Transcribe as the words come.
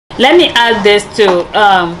let me add this too.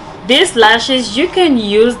 These lashes, you can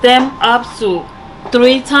use them up to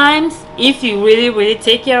 3 times if you really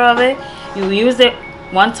take care of it. You use it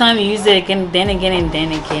one time, you use it again, then again, and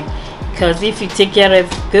then again. Because if you take care of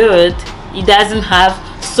it good, it doesn't have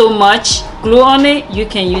so much glue on it, you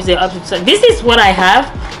can use it up to. So this is what I have.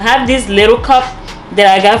 I have this little cup that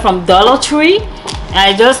I got from Dollar Tree.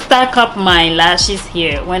 I just stack up my lashes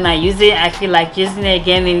here. When I use it, I feel like using it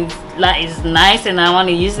again, and it's nice, and I want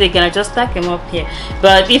to use it again, I just stack them up here.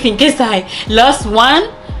 But if in case I lost one,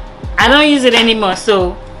 I don't use it anymore.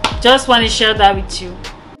 So just want to share that with you.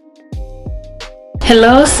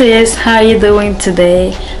 Hello sis, how you doing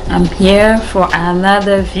today? I'm here for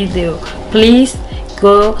another video. Please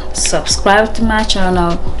go subscribe to my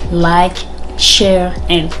channel, like, share,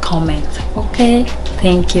 and comment. Okay,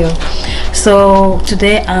 thank you. So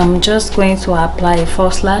today I'm just going to apply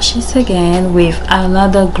false lashes again with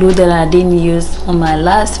another glue that I didn't use on my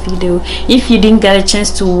last video. If you didn't get a chance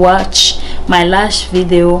to watch my last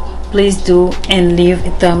video, please do and leave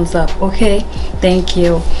a thumbs up. Okay, thank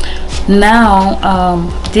you. Now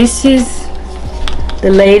this is the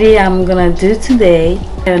lady I'm gonna do today.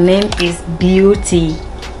 Her name is Beauty,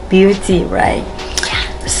 right?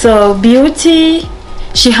 So Beauty,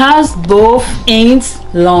 she has both ends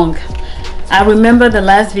long. I remember the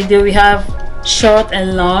last video we have short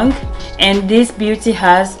and long, and this Beauty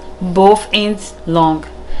has both ends long,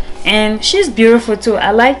 and she's beautiful too.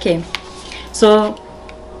 I like it. So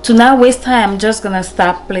to not waste time, I'm just gonna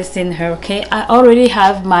start placing her. Okay, I already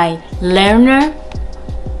have my liner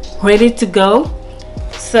ready to go,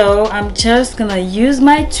 so I'm just gonna use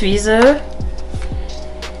my tweezer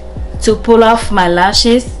to pull off my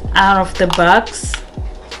lashes out of the box.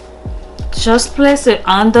 Just place it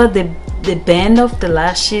under the band of the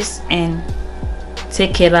lashes and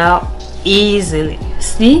take it out easily.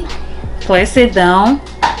 See, place it down,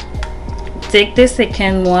 take the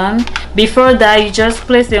second one. Before that, you just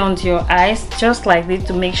place it onto your eyes just like this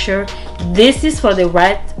to make sure this is for the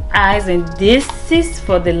right eyes and this is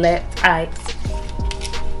for the left eyes.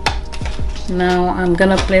 Now I'm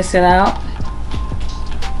gonna place it out,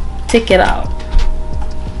 take it out.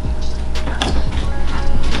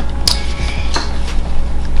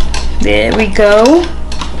 There we go.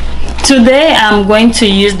 Today I'm going to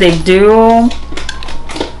use the duo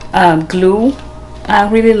glue. I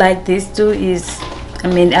really like this too.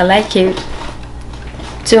 I like it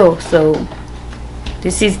too. So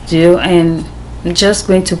this is duo, and I'm just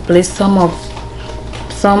going to place some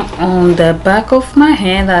on the back of my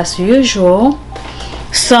hand as usual.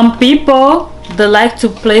 Some people, they like to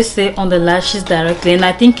place it on the lashes directly, and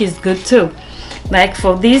I think it's good too. Like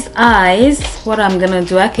for these eyes, what I'm gonna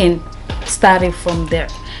do, I can start it from there.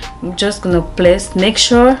 I'm just gonna place, make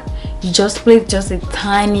sure you just place just a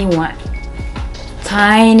tiny one,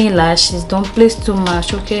 tiny lashes. Don't place too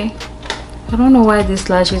much, okay? I don't know why these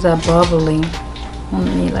lashes are bubbling on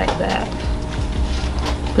me like that.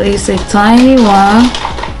 Place a tiny one.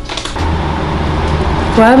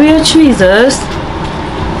 Grab your tweezers,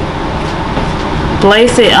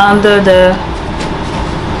 place it under the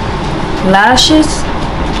lashes,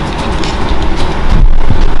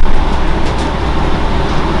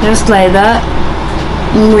 just like that.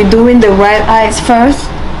 And we're doing the right eyes first.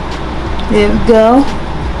 There we go.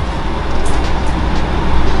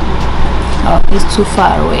 Oh, it's too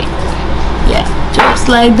far away. Yeah, just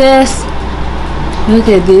like this. Look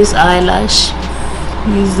at this eyelash.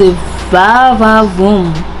 It's a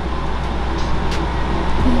va-va-voom.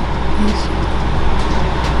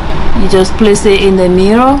 You just place it in the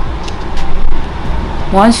mirror.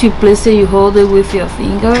 Once you place it, you hold it with your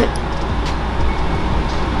finger,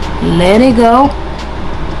 let it go,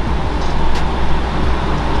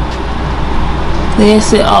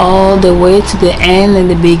 place it all the way to the end and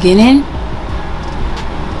the beginning.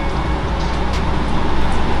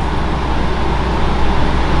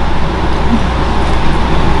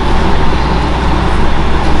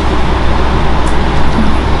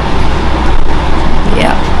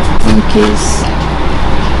 Yeah, in case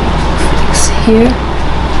fix here.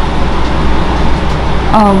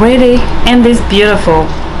 Already, and it's beautiful.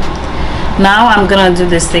 Now I'm gonna do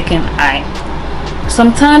the second eye.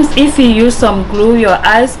 Sometimes if you use some glue, your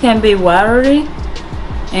eyes can be watery,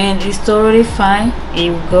 and it's totally fine. It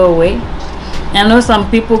will go away. I know some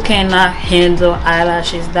people cannot handle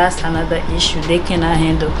eyelashes. That's another issue. They cannot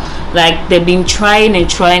handle, like they've been trying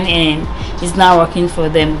and it's not working for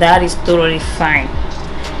them. That is totally fine.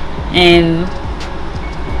 And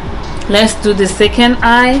let's do the second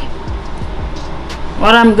eye.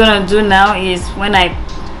 What I'm gonna do now is, when I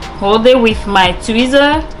hold it with my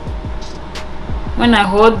tweezer, when I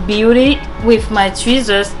hold beauty with my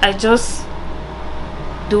tweezers, I just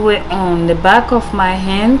do it on the back of my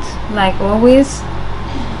hand like always,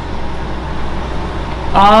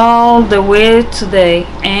 all the way to the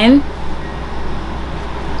end,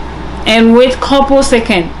 and wait couple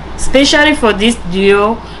seconds. Especially for this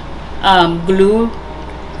duo glue,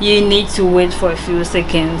 you need to wait for a few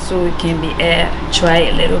seconds so it can be air dry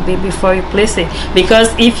a little bit before you place it,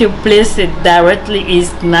 because if you place it directly,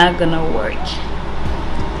 it's not gonna work.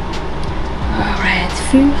 Alright,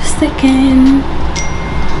 few seconds.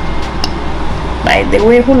 By the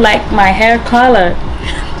way, who like my hair color?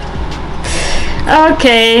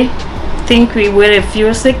 Okay, think we wait a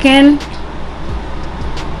few seconds.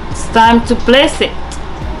 It's time to place it.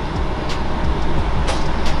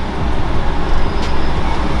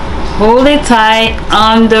 Hold it tight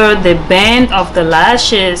under the band of the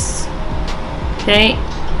lashes. Okay. I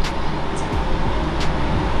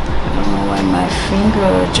don't know why my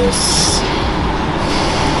finger just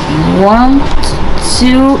 1,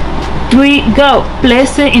 2, 3, go.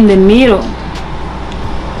 Place it in the middle.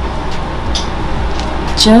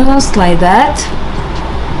 Just like that.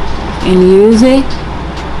 And use it.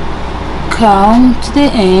 Come to the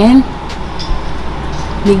end.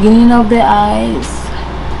 Beginning of the eyes.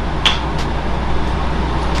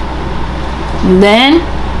 Then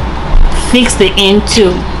fix the end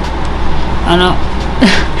too. I know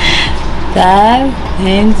that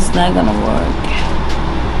hand is not gonna work.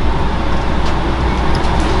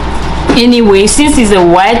 Anyway, since it's a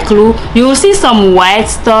white glue, you will see some white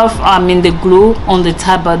stuff in the glue on the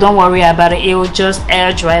top, but don't worry about it. It will just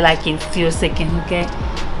air dry like in few seconds. Okay,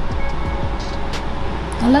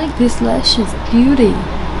 I like this lashes, beauty.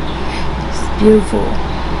 It's beautiful.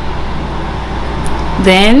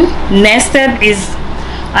 Then next step is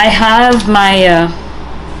I have my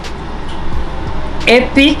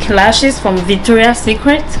Epic lashes from Victoria's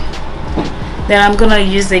Secret that I'm gonna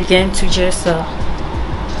use again to just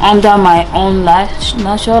under my own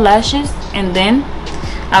natural lashes, and then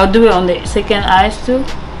I'll do it on the second eyes too.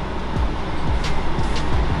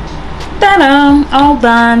 Ta-da! All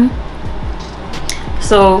done.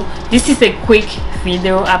 So this is a quick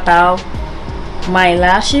video about my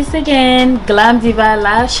lashes again, DolDiva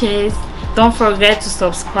lashes. Don't forget to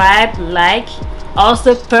subscribe, like,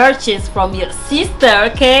 also purchase from your sister.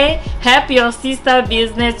 Okay, help your sister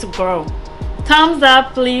business to grow. Thumbs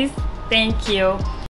up please. Thank you.